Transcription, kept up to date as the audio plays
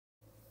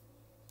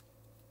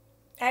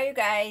Hi you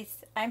guys,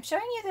 I'm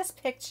showing you this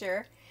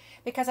picture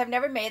because I've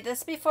never made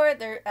this before.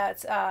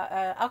 It's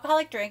a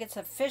alcoholic drink. It's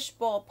a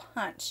fishbowl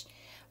punch.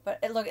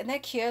 But look, isn't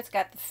that cute? It's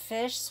got the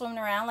fish swimming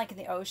around like in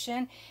the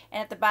ocean.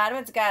 And at the bottom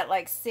it's got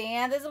like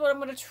sand. This is what I'm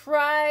going to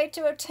try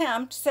to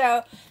attempt.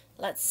 So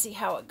let's see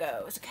how it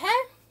goes, okay?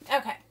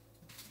 Okay.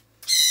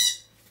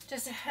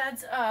 Just a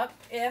heads up,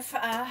 if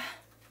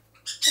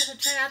doesn't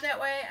turn out that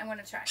way, I'm going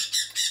to try.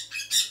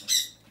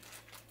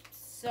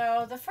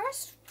 So the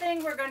first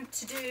thing we're going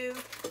to do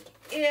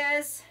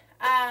is,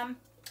 I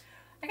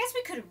guess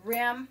we could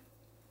rim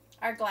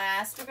our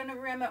glass. We're going to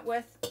rim it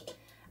with,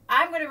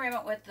 I'm going to rim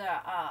it with the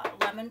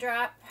lemon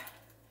drop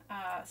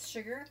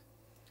sugar,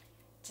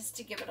 just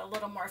to give it a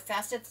little more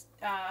festive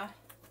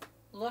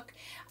look.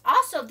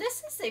 Also,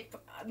 this is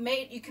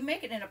you can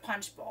make it in a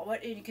punch bowl.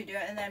 What you could do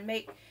it and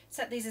then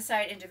set these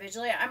aside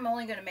individually. I'm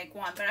only going to make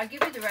one, but I'll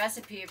give you the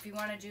recipe if you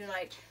want to do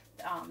like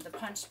the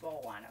punch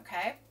bowl one,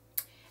 okay?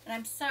 And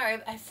I'm sorry,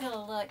 I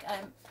feel like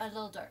I'm a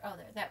little dark. Oh,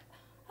 there,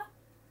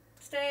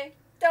 stay,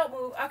 don't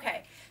move.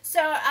 Okay,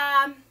 so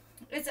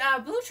it's a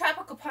blue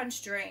tropical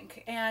punch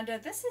drink, and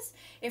this is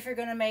if you're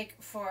gonna make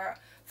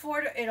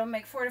it'll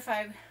make 4 to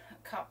 5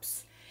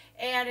 cups,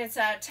 and it's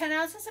 10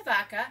 ounces of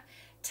vodka,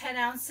 10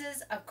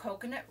 ounces of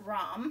coconut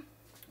rum,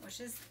 which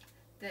is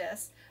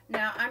this.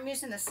 Now I'm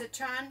using the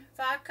citron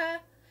vodka.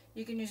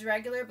 You can use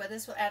regular, but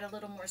this will add a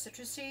little more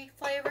citrusy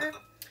flavor.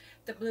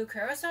 The blue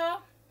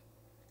curacao.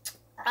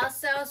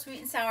 Also, sweet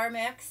and sour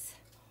mix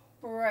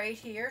right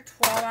here.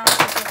 12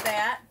 ounces of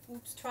that.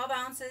 Oops, 12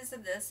 ounces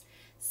of this,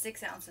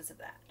 6 ounces of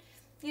that.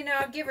 You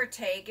know, give or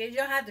take. You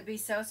don't have to be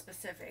so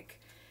specific.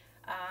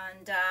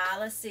 And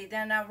let's see.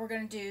 Then we're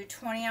going to do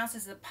 20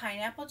 ounces of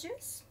pineapple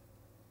juice.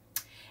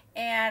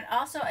 And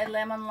also a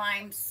lemon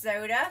lime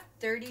soda,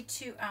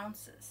 32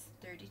 ounces.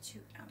 32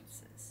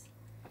 ounces.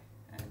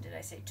 Did I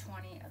say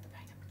 20 of the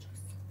pineapple?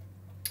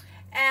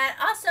 And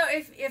also,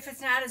 if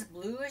it's not as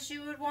blue as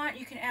you would want,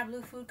 you can add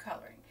blue food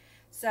coloring.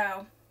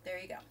 So, there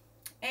you go.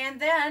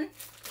 And then,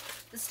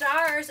 the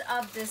stars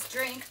of this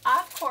drink,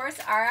 of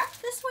course, are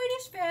the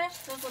Swedish fish.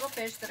 Those little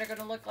fish that are going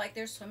to look like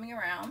they're swimming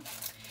around.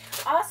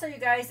 Also, you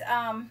guys,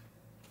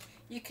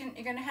 you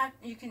don't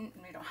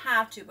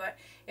have to, but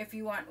if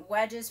you want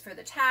wedges for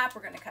the top,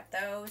 we're going to cut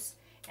those.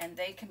 And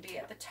they can be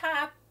at the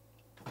top.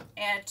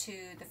 Add to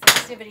the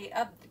festivity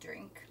of the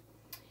drink.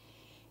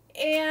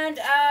 And,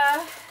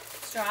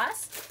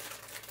 straws.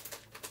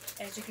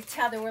 As you could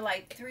tell, there were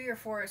like 3 or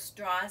 4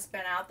 straws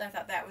bent out. I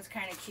thought that was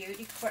kind of cute.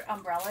 You could put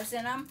umbrellas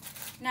in them.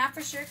 Not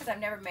for sure because I've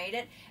never made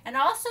it. And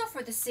also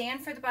for the sand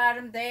for the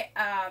bottom, they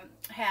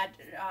had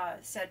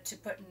said to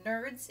put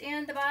nerds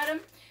in the bottom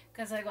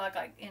because they look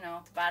like, you know,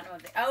 the bottom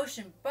of the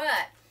ocean.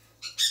 But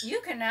you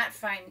cannot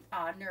find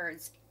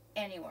nerds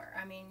anywhere.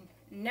 I mean,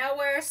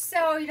 nowhere.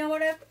 So, you know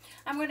what?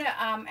 I'm going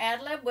to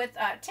ad-lib with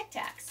Tic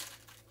Tacs.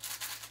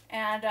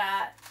 And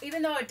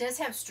even though it does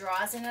have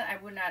straws in it, I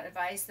would not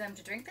advise them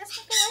to drink this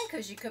away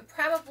because you could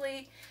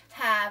probably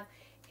have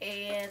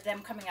them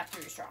coming up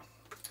through your straw.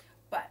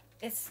 But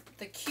it's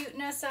the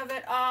cuteness of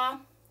it all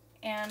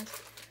and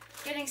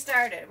getting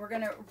started. We're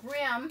going to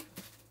rim.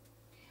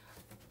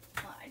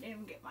 Well, I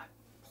didn't get my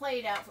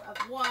plate out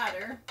of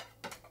water.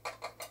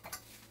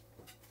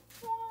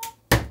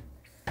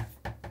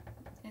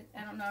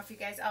 I don't know if you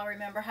guys all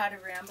remember how to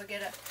rim, but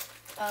get a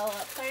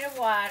plate of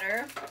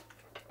water.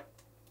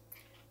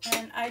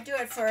 And I do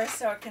it first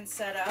so it can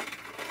set up.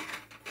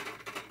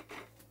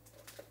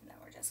 Now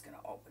we're just going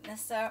to open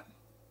this up.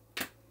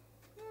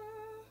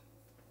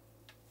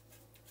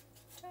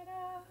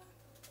 Ta-da!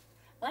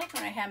 I like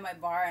when I had my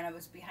bar and I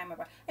was behind my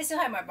bar. I still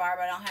have my bar,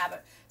 but I don't have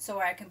it so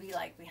where I can be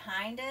like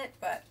behind it,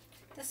 but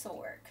this will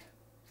work.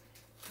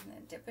 And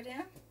then dip it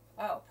in.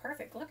 Oh,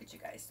 perfect. Look at you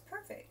guys.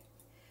 Perfect.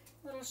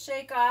 Little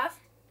shake off.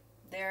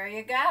 There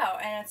you go.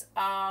 And it's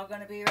all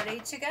going to be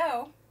ready to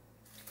go.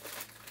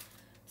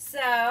 So,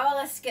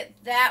 let's get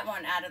that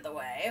one out of the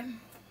way.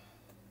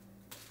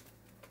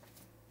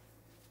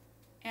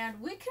 And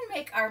we can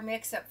make our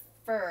mix-up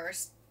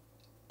first.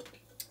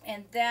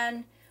 And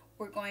then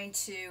we're going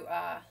to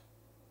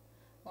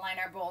line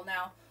our bowl.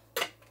 Now,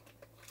 let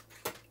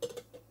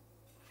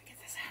me get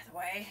this out of the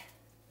way.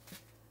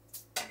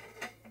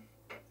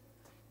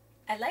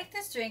 I like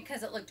this drink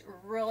because it looked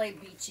really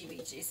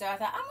beachy. So I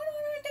thought, I'm going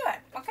to do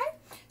it. Okay?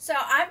 So,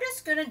 I'm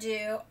just going to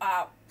do,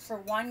 for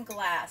one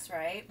glass,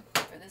 right?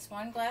 For this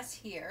one glass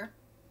here,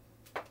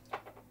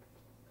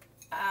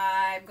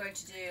 I'm going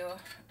to do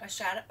a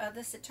shot of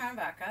the citron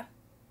vodka,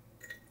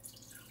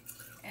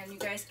 and you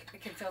guys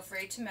can feel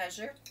free to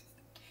measure,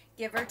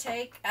 give or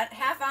take, at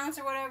 ½ ounce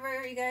or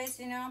whatever you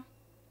guys, you know.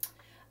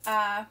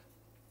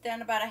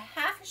 Then about a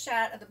 ½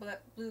 shot of the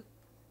blue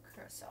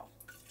curacao,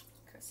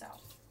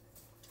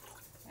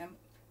 and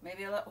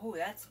maybe a little. Oh,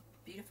 that's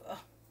beautiful.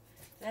 Oh,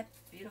 that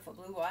beautiful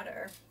blue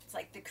water. It's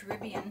like the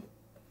Caribbean,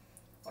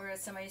 or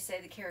as somebody say,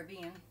 the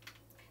Caribbean.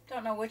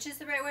 Don't know which is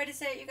the right way to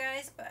say it, you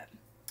guys, but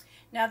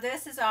now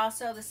this is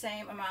also the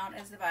same amount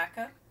as the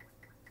vodka.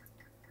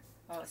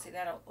 Oh, see,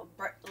 that'll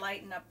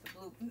lighten up the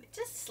blue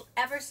just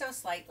ever so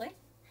slightly.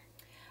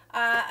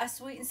 a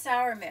sweet and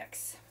sour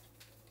mix.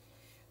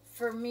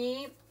 For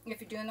me, if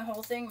you're doing the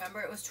whole thing,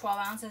 remember it was 12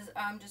 ounces.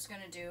 I'm just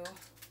going to do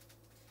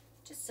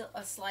just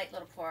a slight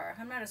little pour.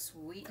 I'm not a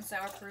sweet and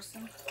sour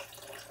person,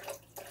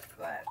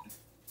 but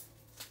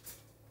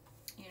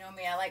you know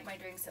me, I like my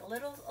drinks a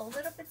little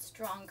bit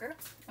stronger.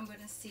 I'm going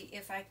to see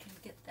if I can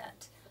get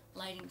that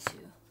lighting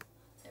too.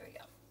 There we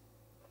go.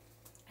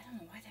 I don't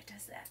know why that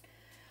does that.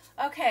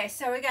 Okay,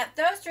 so we got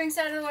those drinks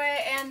out of the way,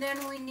 and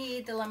then we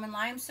need the lemon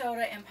lime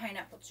soda and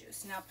pineapple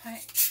juice. Now,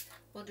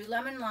 we'll do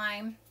lemon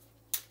lime.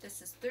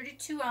 This is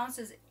 32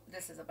 ounces.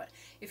 This is about,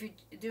 if you're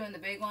doing the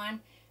big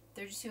one,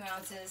 32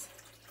 ounces.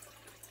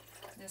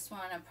 This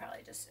one, I'm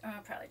probably just,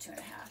 probably 2.5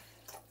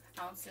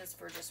 ounces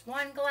for just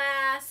one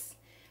glass.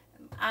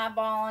 I'm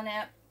eyeballing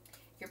it.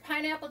 Your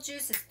pineapple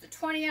juice is the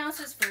 20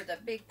 ounces for the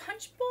big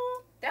punch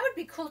bowl. That would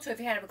be cool too if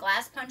you had a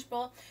glass punch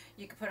bowl.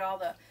 You could put all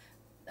the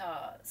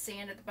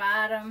sand at the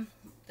bottom,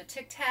 the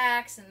Tic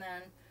Tacs, and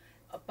then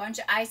a bunch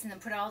of ice, and then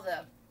put all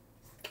the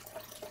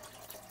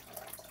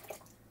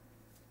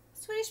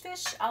Swedish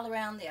fish all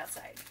around the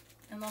outside.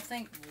 And they'll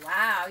think,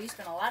 wow, you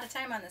spent a lot of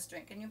time on this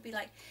drink. And you'll be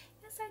like,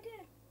 yes, I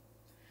did.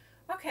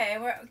 Okay,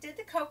 we did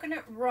the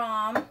coconut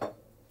rum.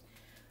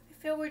 I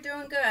feel we're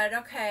doing good.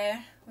 Okay,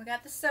 we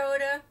got the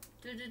soda.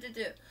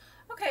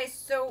 Okay,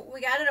 so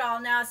we got it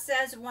all. Now it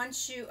says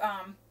once you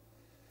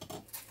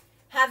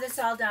have this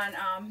all done,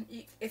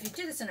 if you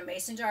do this in a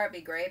mason jar, it'd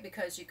be great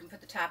because you can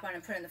put the top on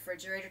and put it in the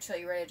refrigerator till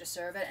you're ready to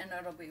serve it, and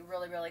it'll be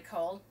really, really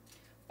cold.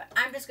 But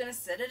I'm just going to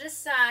set it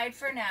aside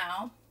for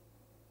now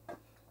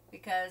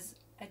because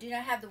I do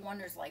not have the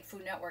wonders like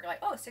Food Network, like,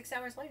 oh, 6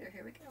 hours later,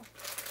 here we go.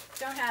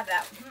 Don't have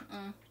that.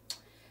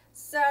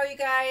 So, you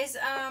guys,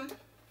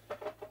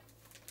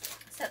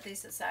 set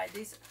these aside. I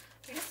just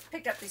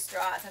picked up these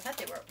straws. I thought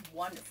they were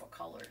wonderful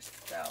colors.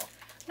 So,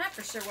 I'm not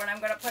for sure what I'm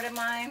going to put in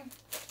mine.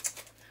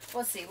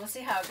 We'll see. We'll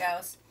see how it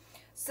goes.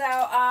 So,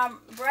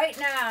 right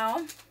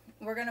now,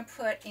 we're going to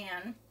put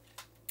in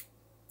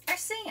our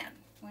sand,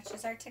 which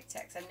is our Tic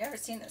Tacs. I've never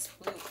seen this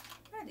blue.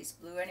 What are these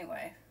blue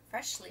anyway?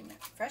 Freshly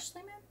mint.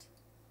 Freshly mint?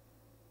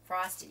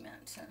 Frosty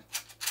mint.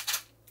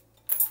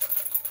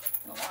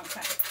 In a long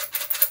time.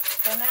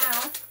 So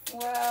now,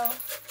 whoa.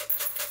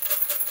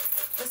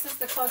 This is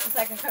the closest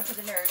I can come to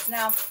the Nerds.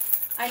 Now,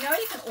 I know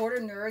you can order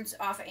Nerds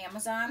off of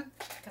Amazon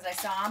because I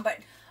saw them, but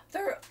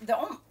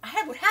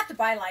I would have to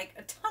buy like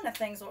a ton of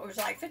things. It was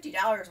like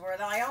 $50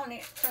 worth. I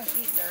only couldn't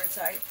eat Nerds,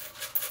 so I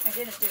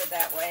didn't do it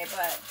that way.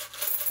 But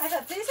I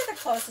thought these are the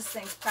closest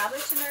things probably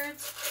to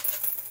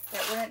Nerds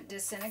that wouldn't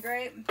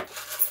disintegrate.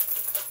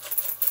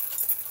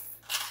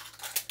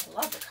 I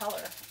love the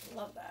color. I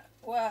love that.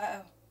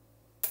 Whoa.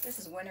 This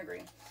is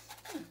wintergreen.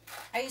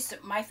 I used to,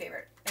 my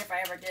favorite, if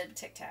I ever did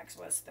Tic Tacs,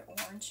 was the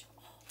orange.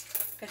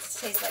 Because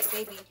it tastes like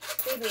baby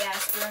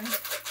aspirin.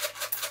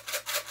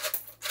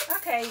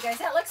 Okay, you guys,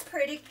 that looks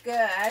pretty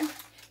good.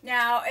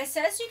 Now, it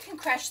says you can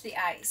crush the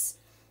ice.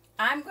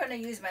 I'm going to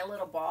use my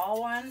little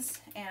ball ones,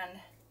 and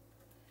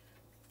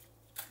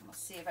we'll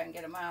see if I can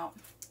get them out.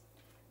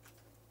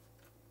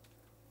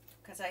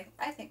 Because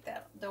I think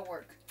that they'll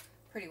work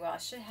pretty well. I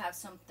should have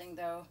something,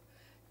 though.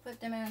 Put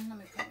them in. Let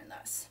me put them in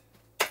this.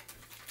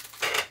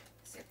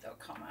 See if they'll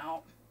come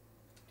out.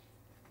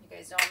 You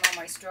guys don't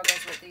know my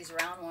struggles with these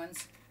round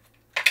ones.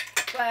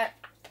 But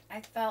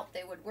I felt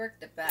they would work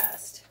the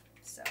best.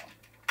 So,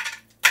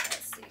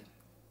 let's see.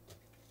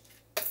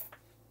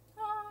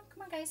 Oh,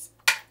 come on, guys.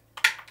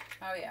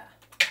 Oh, yeah.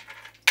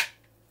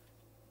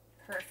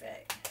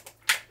 Perfect.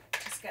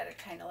 Just got to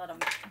kind of let them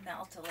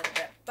melt a little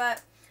bit.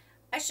 But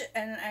I should,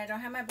 and I don't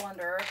have my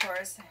blender, of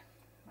course.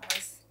 I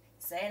was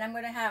saying I'm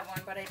going to have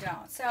one, but I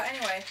don't. So,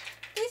 anyway,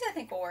 these I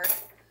think will work.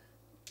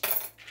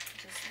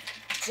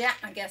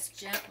 I guess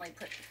gently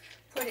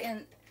put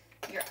in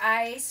your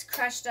ice,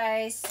 crushed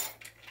ice,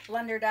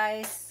 blendered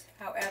ice,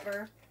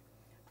 however.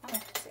 Oh,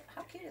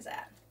 how cute is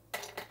that?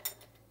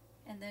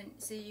 And then,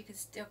 see, you can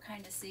still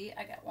kind of see.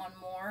 I got one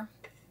more.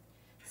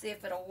 See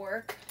if it'll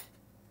work.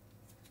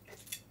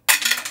 All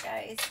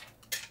right, guys.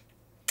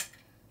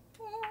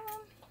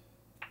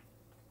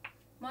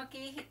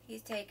 Mookie,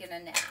 he's taking a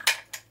nap.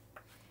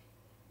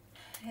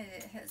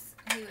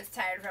 He was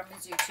tired from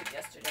his YouTube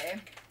yesterday,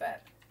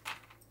 but...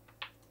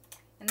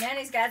 And then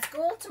he's got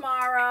school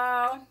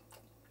tomorrow.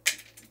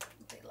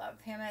 They love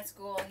him at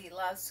school. He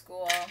loves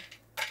school.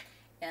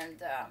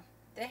 And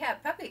they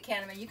have Puppy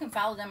Academy. You can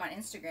follow them on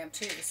Instagram,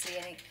 too, to see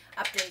any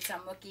updates on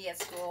Mookie at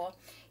school.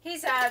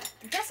 He's doesn't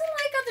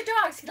like other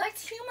dogs. He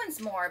likes humans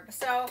more.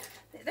 So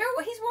he's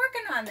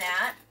working on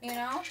that, you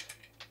know.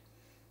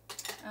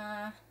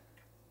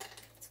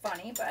 It's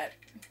funny, but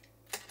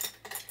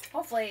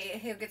hopefully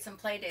he'll get some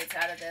play dates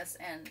out of this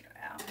and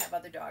have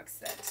other dogs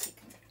that he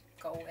can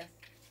go with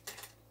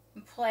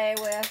and play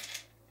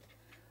with.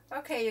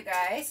 Okay, you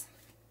guys.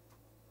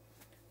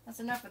 That's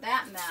enough of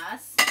that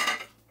mess.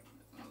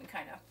 Let me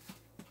kind of...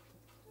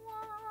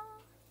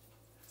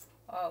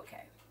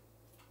 Okay.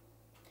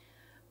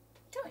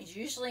 Don't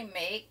usually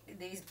make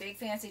these big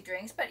fancy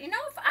drinks, but you know,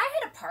 if I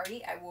had a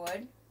party, I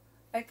would.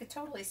 I could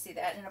totally see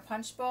that in a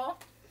punch bowl.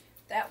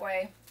 That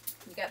way,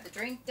 You got the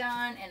drink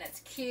done, and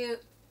it's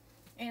cute.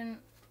 And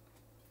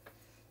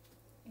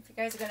if you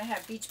guys are going to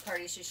have beach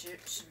parties, you should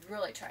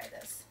really try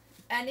this.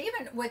 And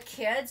even with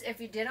kids, if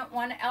you didn't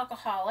want an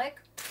alcoholic,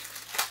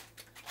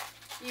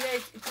 you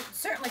guys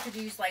certainly could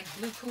use like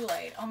blue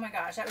Kool-Aid. Oh my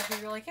gosh, that would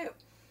be really cute.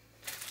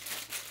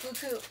 Blue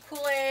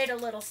Kool-Aid, a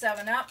little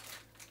 7-Up,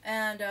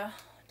 and did I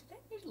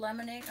need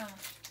lemonade?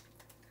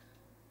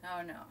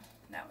 Oh no,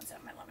 that one's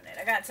not my lemonade.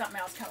 I got something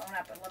else coming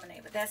up with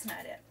lemonade, but that's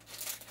not it.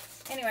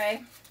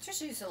 Anyway,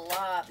 Trisha used to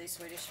love these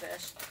Swedish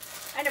fish.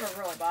 I never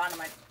really bought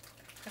them,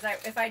 because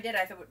if I did,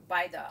 I would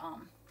buy the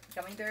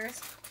gummy bears.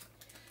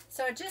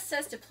 So it just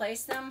says to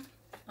place them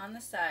on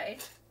the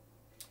side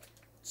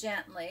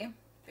gently,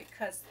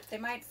 because they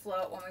might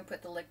float when we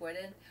put the liquid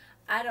in.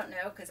 I don't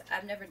know, because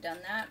I've never done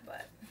that,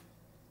 but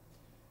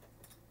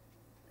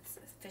it's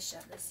a fish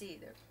out of the sea.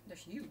 They're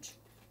huge.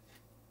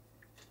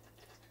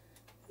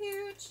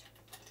 Huge.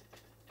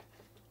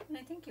 And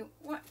I think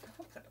I'll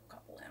put a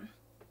couple in.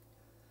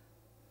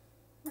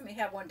 Let me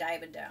have one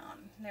diving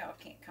down. They all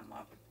can't come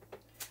up.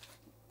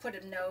 Put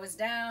a nose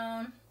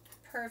down.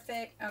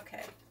 Perfect.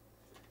 Okay.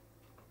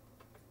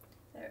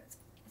 There it's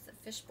a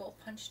fishbowl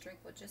punch drink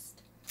with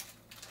just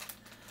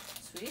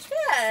Swedish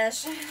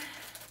fish.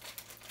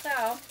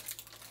 So,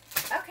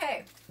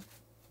 okay.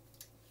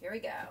 Here we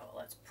go.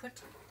 Let's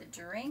put the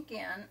drink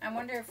in. I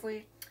wonder if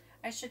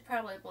I should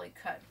probably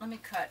let me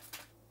cut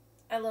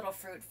a little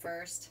fruit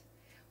first.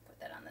 Put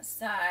that on the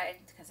side,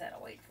 because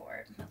that'll wait for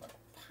it. A little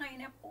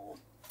pineapple.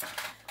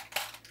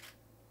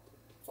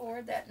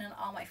 Or that, and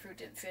all my fruit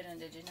didn't fit in,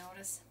 did you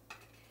notice?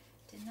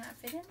 Did not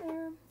fit in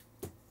there.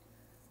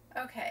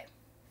 Okay.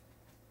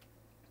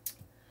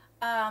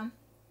 Yeah, I'm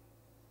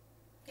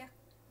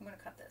gonna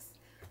cut this.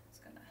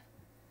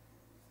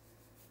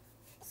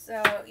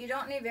 So you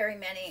don't need very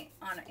many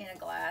in a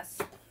glass,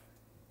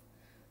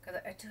 because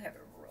I do have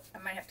I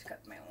might have to cut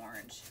my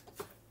orange.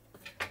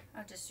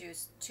 I'll just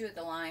use 2 of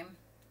the lime,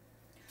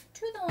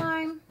 2 of the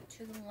lime,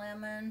 2 of the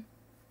lemon.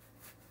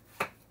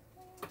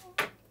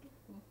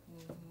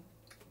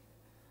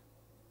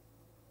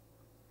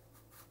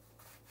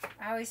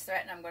 I always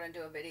threaten I'm going to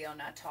do a video,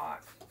 not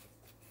talk.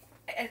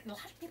 A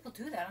lot of people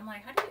do that. I'm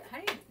like, how do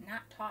you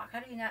not talk? How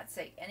do you not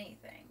say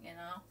anything, you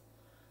know?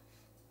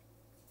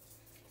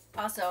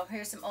 Also,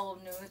 here's some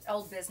old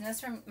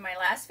business from my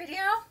last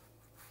video.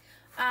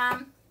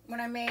 When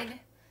I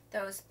made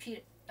those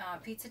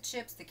pizza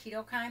chips, the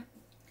keto kind,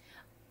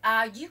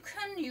 you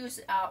can use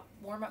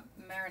warm up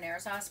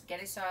marinara sauce,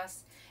 spaghetti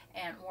sauce,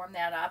 and warm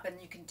that up,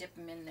 and you can dip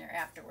them in there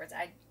afterwards.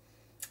 I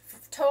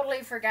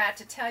totally forgot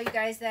to tell you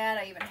guys that.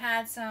 I even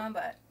had some,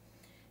 but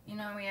you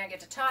know me, I get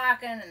to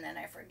talking and then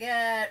I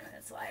forget, and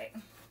it's like,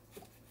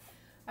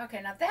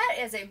 okay, now that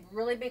is a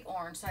really big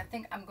orange, so I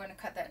think I'm going to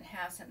cut that in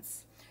half,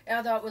 since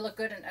although it would look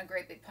good in a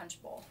great big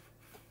punch bowl.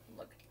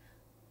 Look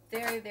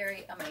very,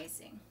 very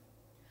amazing.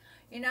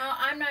 You know,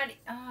 I'm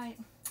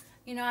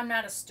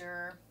not a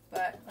stirrer,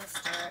 but let's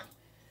stir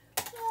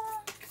it.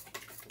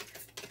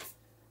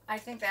 I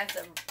think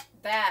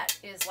that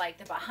is like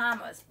the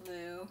Bahamas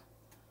blue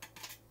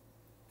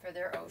for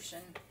their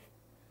ocean.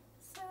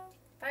 So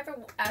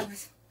I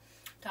was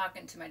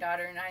talking to my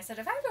daughter, and I said,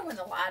 if I ever win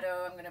the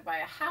lotto, I'm going to buy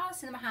a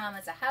house in the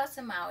Bahamas, a house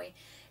in Maui,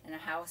 and a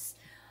house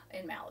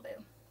in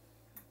Malibu.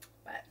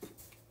 But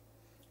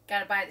got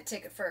to buy the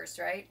ticket first,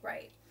 right?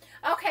 Right.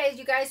 Okay,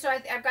 you guys, so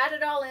I've got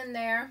it all in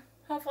there.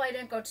 Hopefully I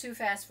didn't go too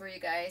fast for you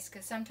guys,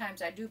 because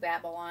sometimes I do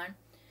babble on.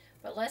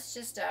 But let's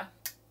just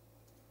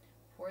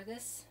pour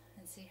this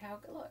and see how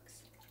it looks.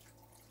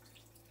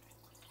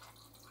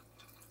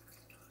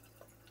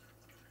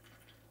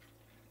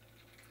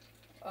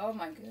 Oh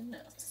my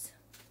goodness.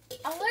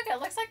 Oh look, it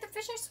looks like the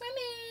fish are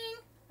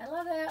swimming. I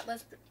love that.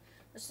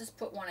 Let's just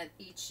put one of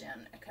each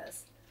in,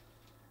 because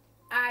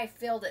I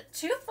filled it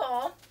too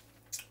full.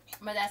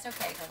 But that's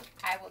okay, because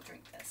I will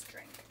drink this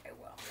drink. I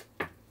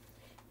will.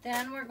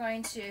 Then we're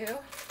going to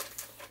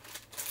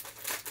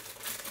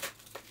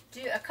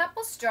do a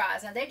couple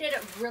straws. Now they did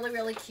it really,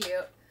 really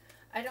cute.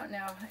 I don't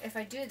know if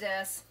I do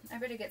this. I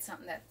better get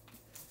something that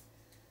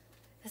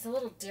is a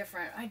little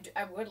different.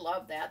 I would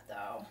love that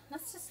though.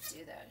 Let's just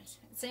do that.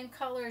 Same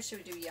color, or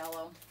should we do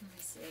yellow? Let me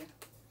see.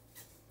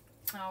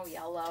 Oh,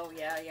 yellow.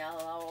 Yeah,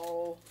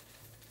 yellow.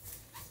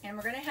 And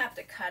we're going to have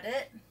to cut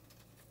it.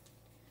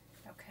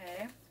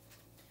 Okay.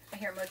 I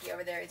hear Mookie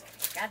over there.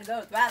 He's got to go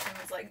to the bathroom.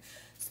 He's like,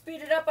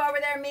 speed it up over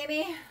there,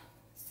 Mimi.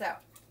 So,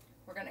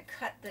 we're going to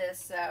cut this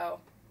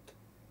so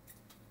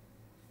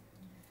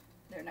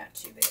they're not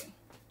too big.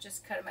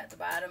 Just cut them at the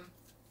bottom.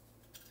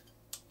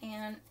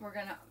 And we're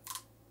going to...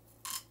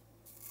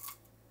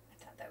 I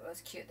thought that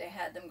was cute. They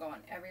had them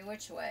going every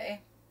which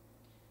way.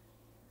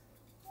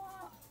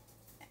 Wow.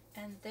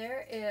 And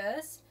there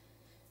is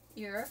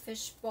your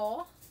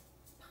fishbowl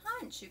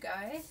punch, you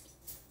guys.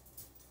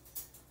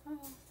 Oh,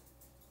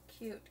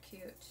 cute,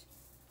 cute.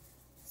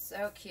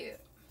 So cute.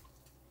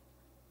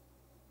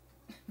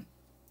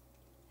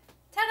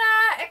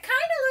 Ta-da! It kind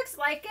of looks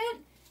like it.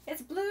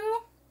 It's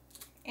blue.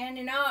 And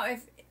you know,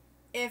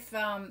 if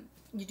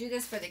you do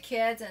this for the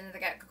kids and they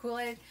got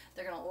kool-aid,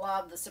 they're going to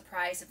love the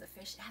surprise of the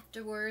fish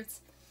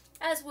afterwards,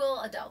 as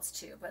will adults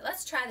too. But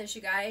let's try this,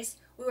 you guys.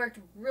 We worked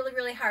really,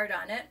 really hard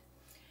on it.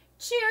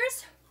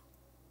 Cheers.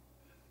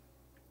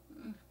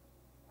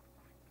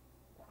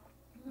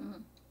 I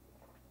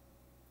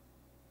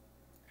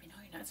know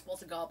you're not supposed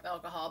to gulp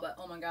alcohol, but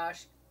oh my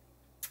gosh.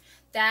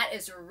 That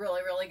is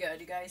really, really good,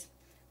 you guys.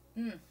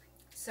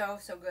 So,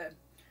 so good.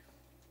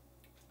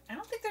 I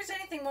don't think there's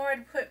anything more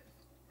to put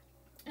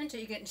into.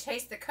 You can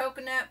taste the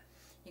coconut.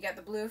 You got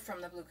the blue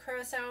from the blue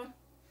curacao.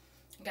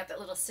 You got that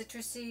little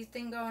citrusy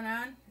thing going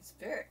on.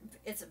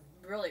 It's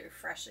really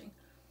refreshing.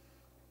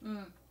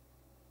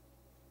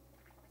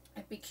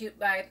 It'd be cute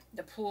by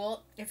the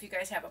pool if you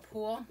guys have a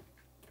pool.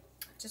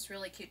 Just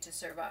really cute to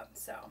serve up.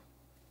 So,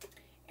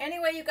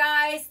 anyway, you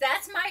guys,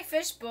 that's my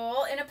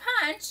fishbowl in a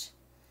punch.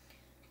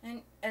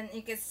 And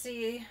you can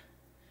see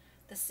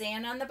the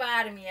sand on the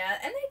bottom yet.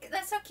 And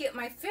that's so cute.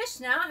 My fish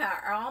now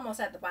are almost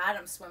at the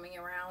bottom swimming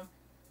around.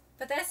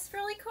 But that's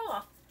really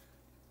cool.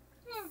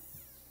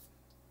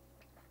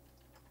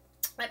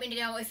 Let me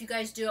know if you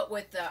guys do it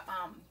with the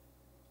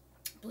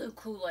blue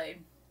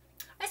Kool-Aid.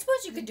 I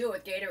suppose you could do it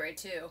with Gatorade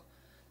too.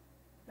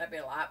 That'd be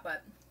a lot,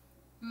 but...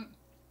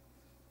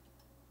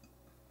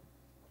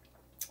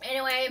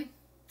 Anyway,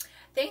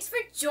 thanks for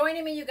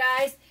joining me, you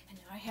guys. And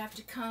now I have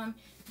to come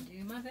and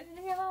do my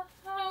video.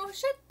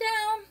 Shut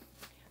down.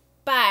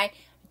 Bye.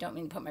 I don't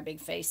mean to put my big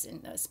face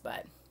in this,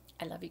 but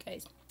I love you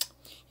guys.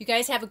 You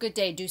guys have a good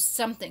day. Do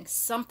something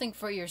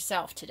for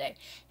yourself today.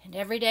 And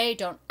every day,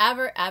 don't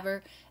ever,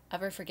 ever,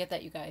 ever forget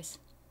that, you guys.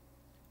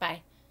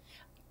 Bye.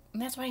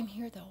 And that's why I'm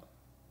here, though.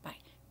 Bye.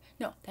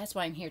 No, that's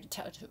why I'm here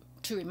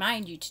to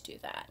remind you to do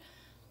that.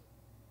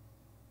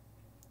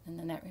 And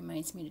then that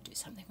reminds me to do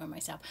something for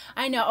myself.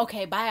 I know.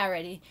 Okay, bye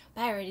already.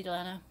 Bye already,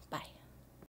 Lana. Bye.